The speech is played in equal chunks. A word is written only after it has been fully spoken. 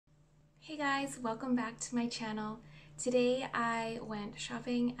Hey guys, welcome back to my channel. Today I went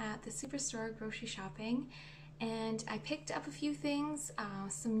shopping at the Superstore grocery shopping and I picked up a few things,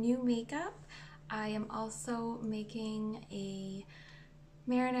 some new makeup. I am also making a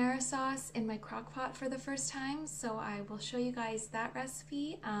marinara sauce in my crock pot for the first time, so I will show you guys that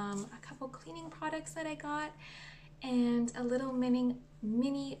recipe, a couple cleaning products that I got, and a little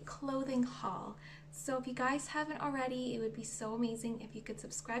mini clothing haul. So if you guys haven't already, it would be so amazing if you could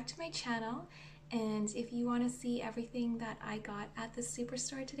subscribe to my channel, and if you want to see everything that I got at the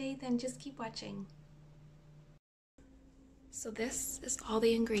Superstore today, then just keep watching. So this is all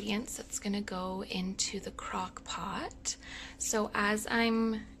the ingredients that's going to go into the crock pot. So as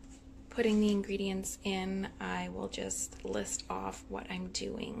I'm putting the ingredients in, I will just list off what I'm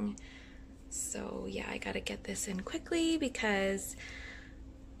doing. So yeah, I gotta get this in quickly because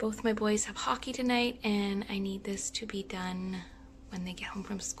both my boys have hockey tonight and I need this to be done when they get home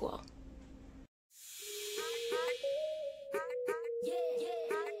from school.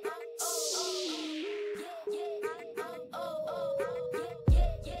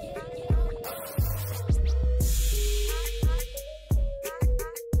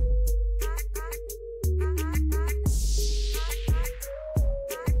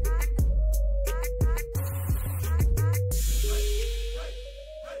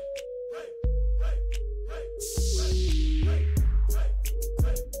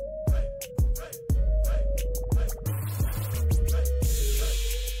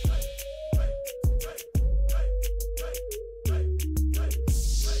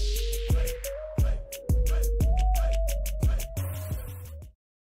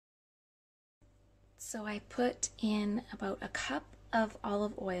 So I put in about a cup of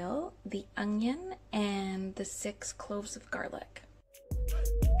olive oil, the onion, and the 6 cloves of garlic.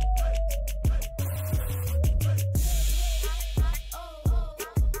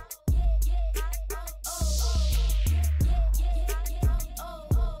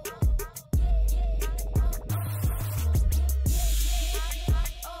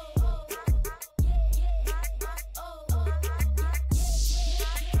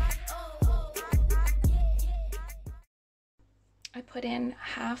 I put in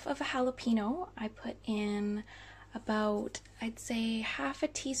half of a jalapeno. I put in about, I'd say, half a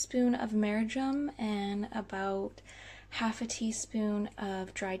teaspoon of marjoram and about half a teaspoon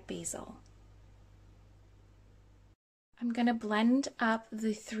of dried basil. I'm gonna blend up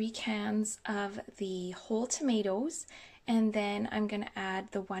the 3 cans of the whole tomatoes, and then I'm gonna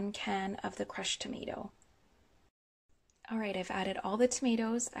add the 1 can of the crushed tomato. All right, I've added all the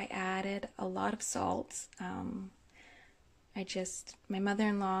tomatoes. I added a lot of salt. My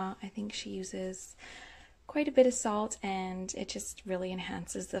mother-in-law, I think she uses quite a bit of salt and it just really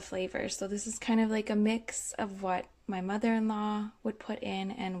enhances the flavor. So this is kind of like a mix of what my mother-in-law would put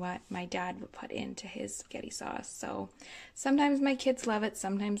in and what my dad would put into his spaghetti sauce. So sometimes my kids love it,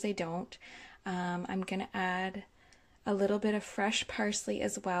 sometimes they don't. I'm gonna add a little bit of fresh parsley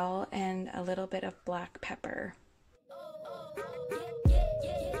as well and a little bit of black pepper.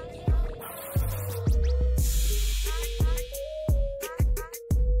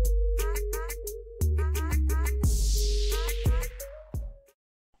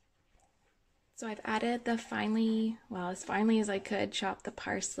 So I've added the as finely as I could, chopped the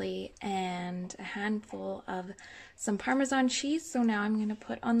parsley and a handful of some Parmesan cheese. So now I'm going to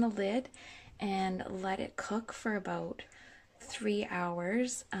put on the lid and let it cook for about 3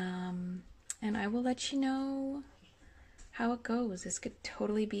 hours. And I will let you know how it goes. This could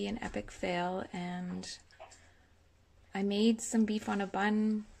totally be an epic fail. And I made some beef on a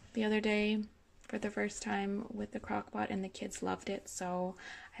bun the other day for the first time with the crock pot and the kids loved it, so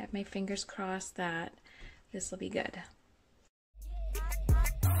I have my fingers crossed that this will be good.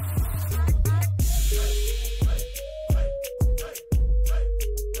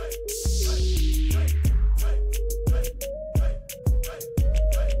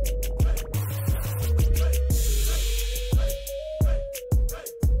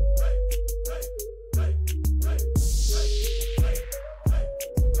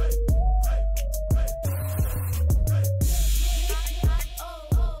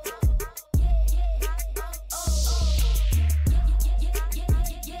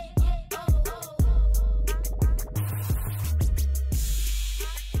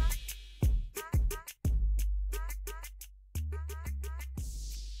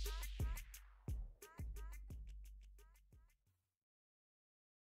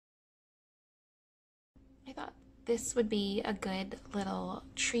 I thought this would be a good little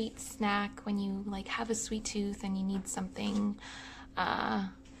treat snack when you have a sweet tooth and you need something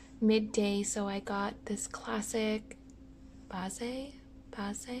midday. So I got this classic base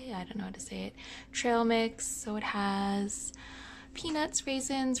base, I don't know how to say it, trail mix. So it has peanuts,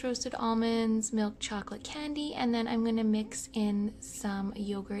 raisins, roasted almonds, milk chocolate candy, and then I'm gonna mix in some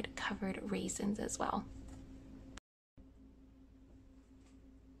yogurt covered raisins as well.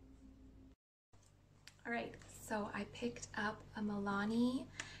 All right, so I picked up a Milani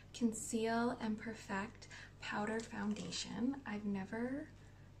Conceal and Perfect powder foundation. I've never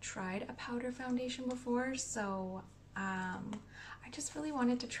tried a powder foundation before, so I just really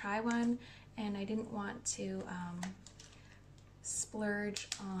wanted to try one, and I didn't want to splurge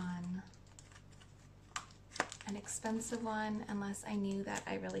on an expensive one unless I knew that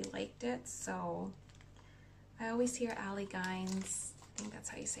I really liked it. So I always hear Allie Gines, I think that's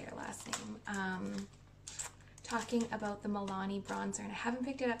how you say her last name, talking about the Milani bronzer, and I haven't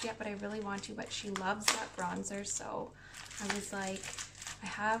picked it up yet, but I really want to. But she loves that bronzer, so I was like, I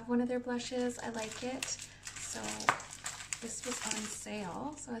have one of their blushes, I like it, so this was on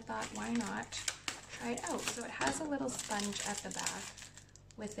sale, so I thought, why not try it out? So it has a little sponge at the back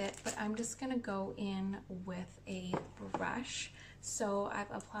with it, but I'm just gonna go in with a brush. So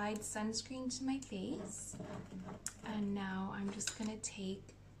I've applied sunscreen to my face, and now I'm just gonna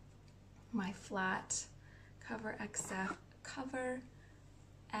take my flat Cover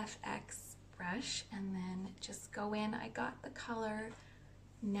FX brush and then just go in. I got the color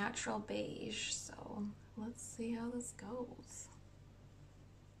Natural Beige, so let's see how this goes.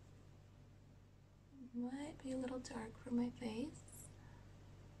 Might be a little dark for my face,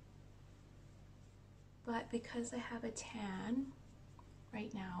 but because I have a tan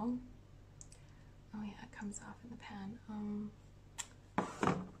right now, oh yeah, it comes off in the pan.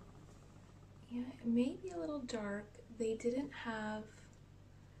 Yeah, it may be a little dark. They didn't have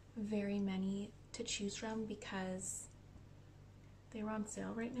very many to choose from because they were on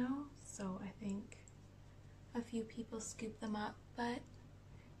sale right now, so I think a few people scooped them up, but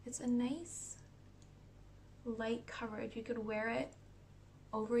it's a nice light coverage. You could wear it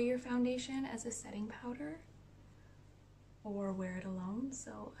over your foundation as a setting powder or wear it alone,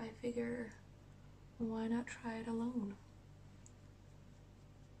 so I figure why not try it alone?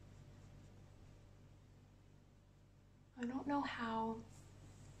 I don't know how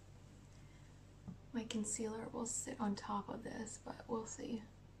my concealer will sit on top of this, but we'll see.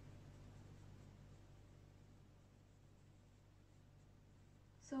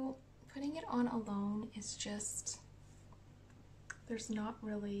 So putting it on alone is just, there's not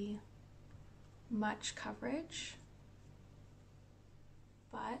really much coverage,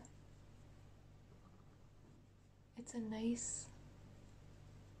 but it's a nice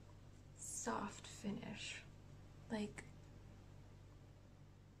soft finish. Like,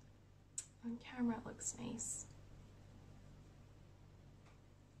 on camera it looks nice.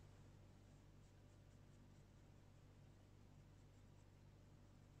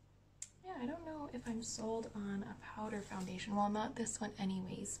 Yeah, I don't know if I'm sold on a powder foundation. Well, not this one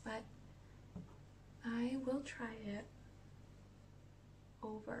anyways, but I will try it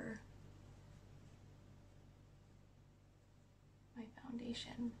over my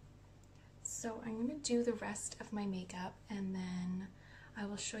foundation. So I'm going to do the rest of my makeup and then I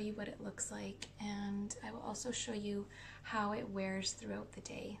will show you what it looks like, and I will also show you how it wears throughout the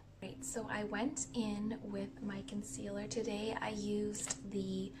day. Right, so I went in with my concealer today. I used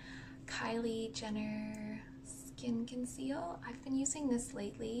the Kylie Jenner Skin Conceal. I've been using this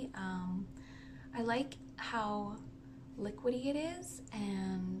lately. I like how liquidy it is,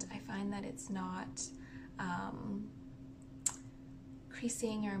 and I find that it's not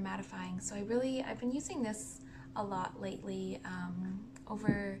creasing or mattifying. So I've been using this a lot lately.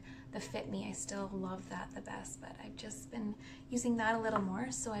 Over the Fit Me, I still love that the best, but I've just been using that a little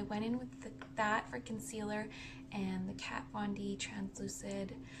more. So I went in with that for concealer and the Kat Von D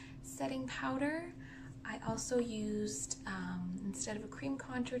translucid setting powder. I also used, instead of a cream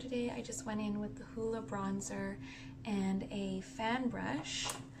contour today, I just went in with the Hoola bronzer and a fan brush.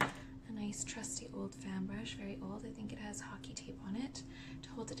 A nice trusty old fan brush, very old. I think it has hockey tape on it to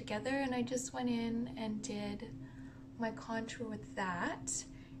hold it together. And I just went in and did my contour with that,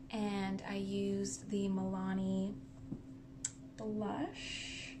 and I used the Milani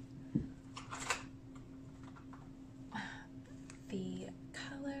blush, the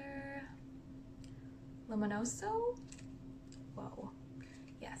color Luminoso. Whoa,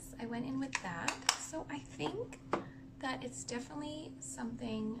 yes, I went in with that. So I think that it's definitely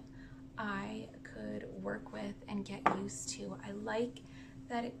something I could work with and get used to. I like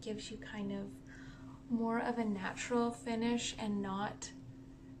that it gives you kind of more of a natural finish and not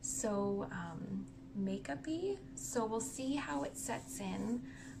so makeup-y. So we'll see how it sets in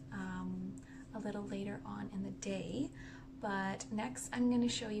a little later on in the day. But next I'm going to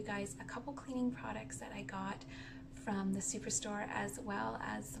show you guys a couple cleaning products that I got from the Superstore, as well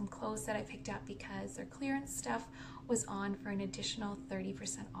as some clothes that I picked up because their clearance stuff was on for an additional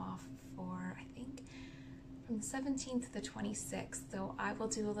 30% off for, I think, from the 17th to the 26th. So I will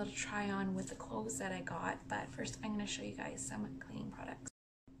do a little try on with the clothes that I got, but first I'm going to show you guys some cleaning products.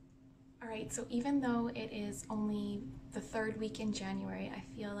 Alright, so even though it is only the third week in January, I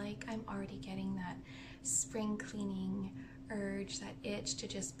feel like I'm already getting that spring cleaning urge, that itch to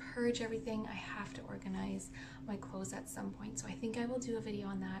just purge everything. I have to organize my clothes at some point, so I think I will do a video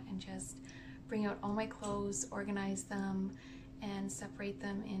on that and just bring out all my clothes, organize them, and separate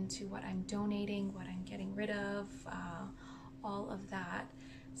them into what I'm donating, what I'm getting rid of, all of that.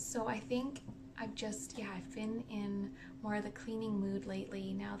 So I think I've been in more of the cleaning mood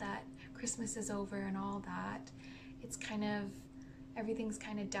lately now that Christmas is over and all that. It's kind of, everything's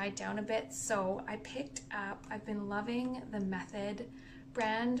kind of died down a bit. So I picked up, I've been loving the Method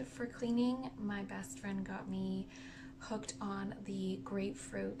brand for cleaning. My best friend got me hooked on the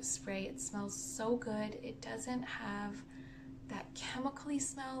grapefruit spray. It smells so good. It doesn't have that chemically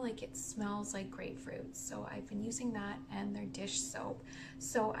smell, like it smells like grapefruit. So I've been using that and their dish soap.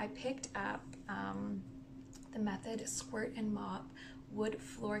 So I picked up the Method Squirt and Mop Wood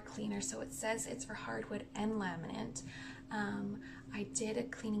Floor Cleaner. So it says it's for hardwood and laminate. I did a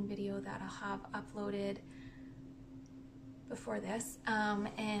cleaning video that I'll have uploaded before this,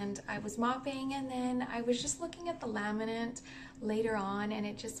 and I was mopping, and then I was just looking at the laminate later on, and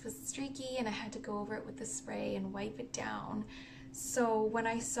it just was streaky, and I had to go over it with the spray and wipe it down. So when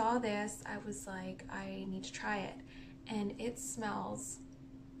I saw this, I was like, I need to try it, and it smells,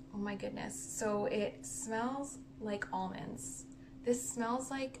 oh my goodness, so it smells like almonds. This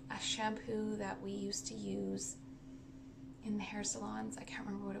smells like a shampoo that we used to use in the hair salons. I can't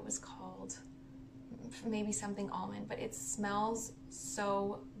remember what it was called. Maybe something almond, but it smells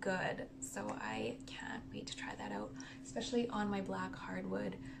so good. So I can't wait to try that out, especially on my black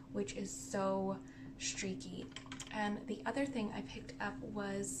hardwood, which is so streaky. And the other thing I picked up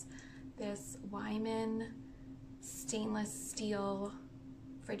was this Wyman stainless steel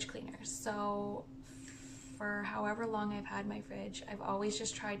fridge cleaner. So for however long I've had my fridge, I've always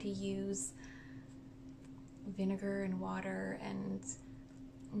just tried to use vinegar and water, and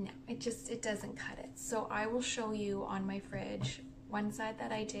no, it doesn't cut it. So I will show you on my fridge one side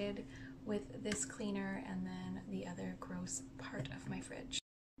that I did with this cleaner, and then the other gross part of my fridge.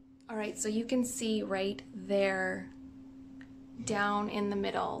 Alright, so you can see right there down in the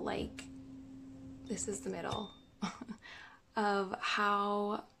middle, like this is the middle of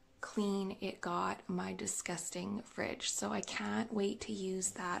how clean it got my disgusting fridge. So I can't wait to use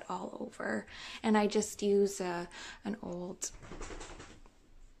that all over. And I just use an old,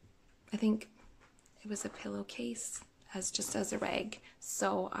 I think it was a pillowcase as a rag.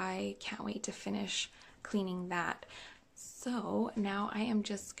 So I can't wait to finish cleaning that. So now I am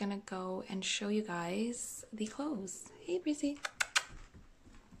just gonna go and show you guys the clothes. Hey Breezy.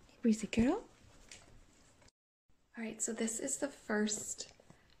 Hey Breezy girl. Alright, so this is the first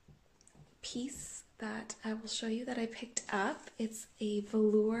piece that I will show you that I picked up. It's a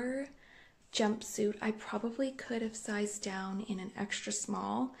velour jumpsuit. I probably could have sized down in an extra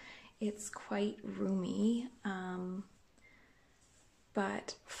small. It's quite roomy,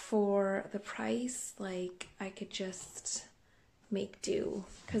 but for the price, like, I could just make do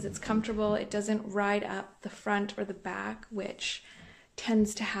because it's comfortable. It doesn't ride up the front or the back, which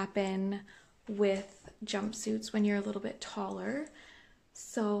tends to happen with jumpsuits when you're a little bit taller.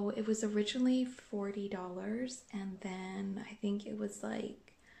 So it was originally $40, and then I think it was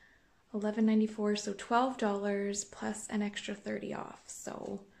like $11.94, so $12 plus an extra $30 off.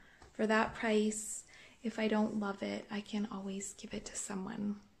 So for that price, if I don't love it, I can always give it to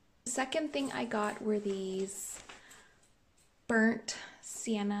someone. The second thing I got were these burnt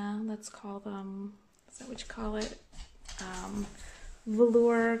sienna, let's call them, is that what you call it?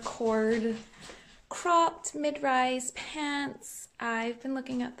 Velour cord cropped mid-rise pants. I've been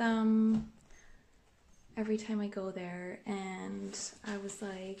looking at them every time I go there, and I was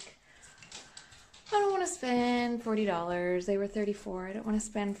like, I don't want to spend $40. They were $34. I don't want to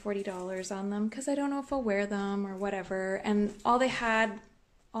spend $40 on them because I don't know if I'll wear them or whatever. And all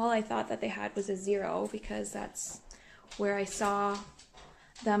I thought that they had was a 0 because that's where I saw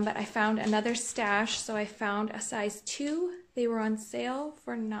them. But I found another stash, so I found a size 2. They were on sale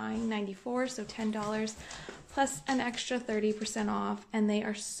for $9.94, so $10 plus an extra 30% off, and they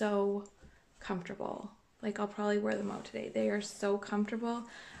are so comfortable. Like, I'll probably wear them out today. They are so comfortable.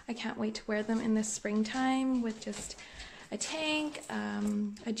 I can't wait to wear them in the springtime with just a tank,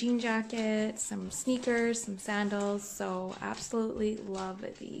 a jean jacket, some sneakers, some sandals. So absolutely love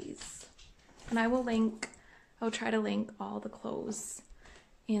these. And I'll try to link all the clothes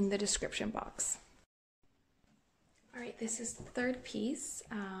in the description box. All right, this is the third piece.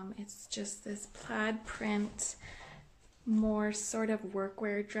 It's just this plaid print, more sort of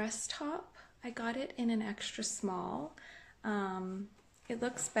workwear dress top. I got it in an extra small. It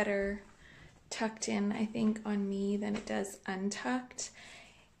looks better tucked in, I think, on me than it does untucked.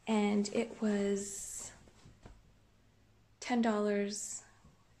 And it was $10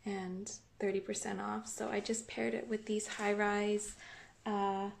 and 30% off. So I just paired it with these high-rise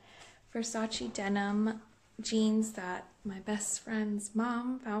Versace denim jeans that my best friend's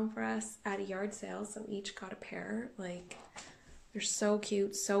mom found for us at a yard sale. So each got a pair. Like, they're so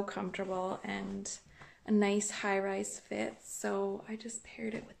cute, so comfortable, and a nice high-rise fit. So I just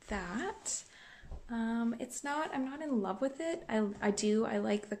paired it with that. I'm not in love with it. I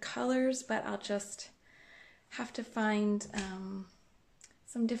like the colors, but I'll just have to find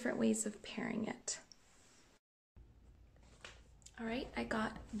some different ways of pairing it. All right, I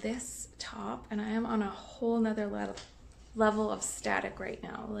got this top, and I am on a whole nother level of static right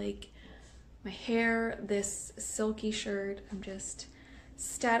now. Like, my hair, this silky shirt, I'm just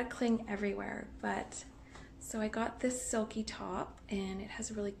staticling everywhere. But so I got this silky top, and it has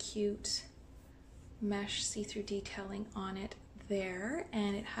a really cute mesh see-through detailing on it there,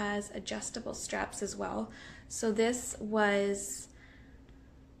 and it has adjustable straps as well. So this was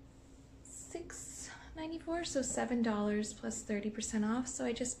 $6.94, so $7 plus 30% off. So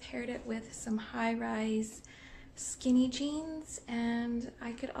I just paired it with some high-rise skinny jeans, and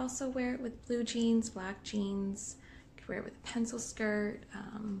I could also wear it with blue jeans, black jeans. You could wear it with a pencil skirt.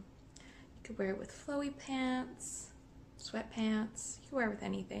 You could wear it with flowy pants, sweatpants. You could wear it with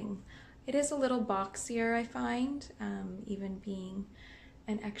anything. It is a little boxier, I find, even being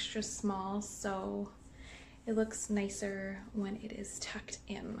an extra small, so it looks nicer when it is tucked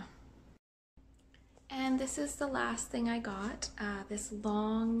in. And this is the last thing I got, this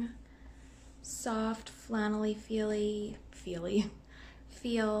long, soft, flannelly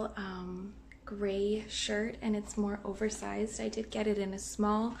feel gray shirt, and it's more oversized. I did get it in a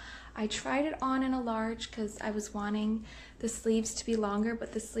small. I tried it on in a large because I was wanting the sleeves to be longer,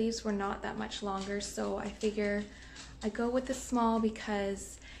 but the sleeves were not that much longer, so I figure I go with the small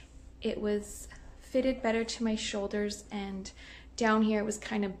because it was fitted better to my shoulders, and down here it was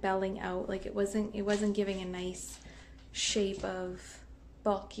kind of belling out. Like, it wasn't giving a nice shape of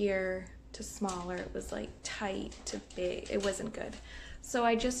bulkier to smaller. It was like tight to big. It wasn't good. So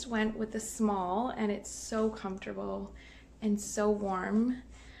I just went with the small, and it's so comfortable and so warm.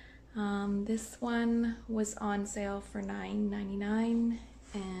 This one was on sale for $9.99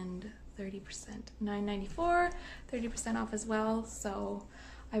 and 9.94, 30% off as well. So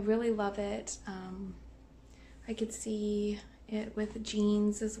I really love it. I could see it with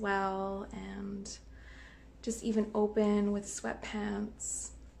jeans as well, and just even open with sweatpants.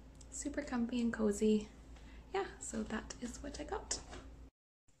 Super comfy and cozy. Yeah, so that is what I got.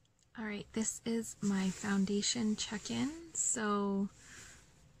 All right, this is my foundation check-in. So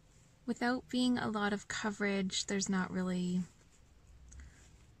without being a lot of coverage, there's not really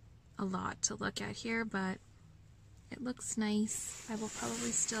a lot to look at here, but it looks nice. I will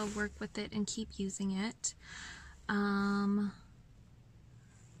probably still work with it and keep using it. The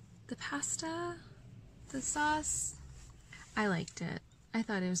pasta, the sauce, I liked it. I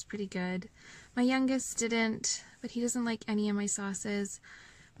thought it was pretty good. My youngest didn't, but he doesn't like any of my sauces.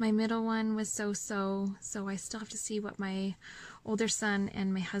 My middle one was so-so, so I still have to see what my older son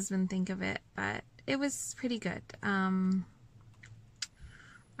and my husband think of it, but it was pretty good. I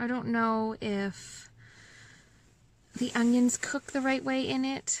don't know if the onions cook the right way in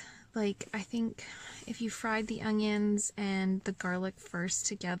it. Like, I think if you fried the onions and the garlic first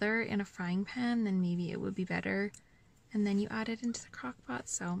together in a frying pan, then maybe it would be better. And then you add it into the crock pot,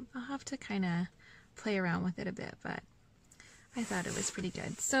 so I'll have to kind of play around with it a bit, but I thought it was pretty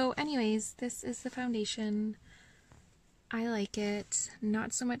good. So anyways, this is the foundation. I like it.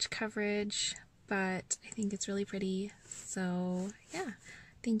 Not so much coverage, but I think it's really pretty. So yeah,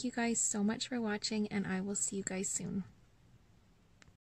 thank you guys so much for watching, and I will see you guys soon.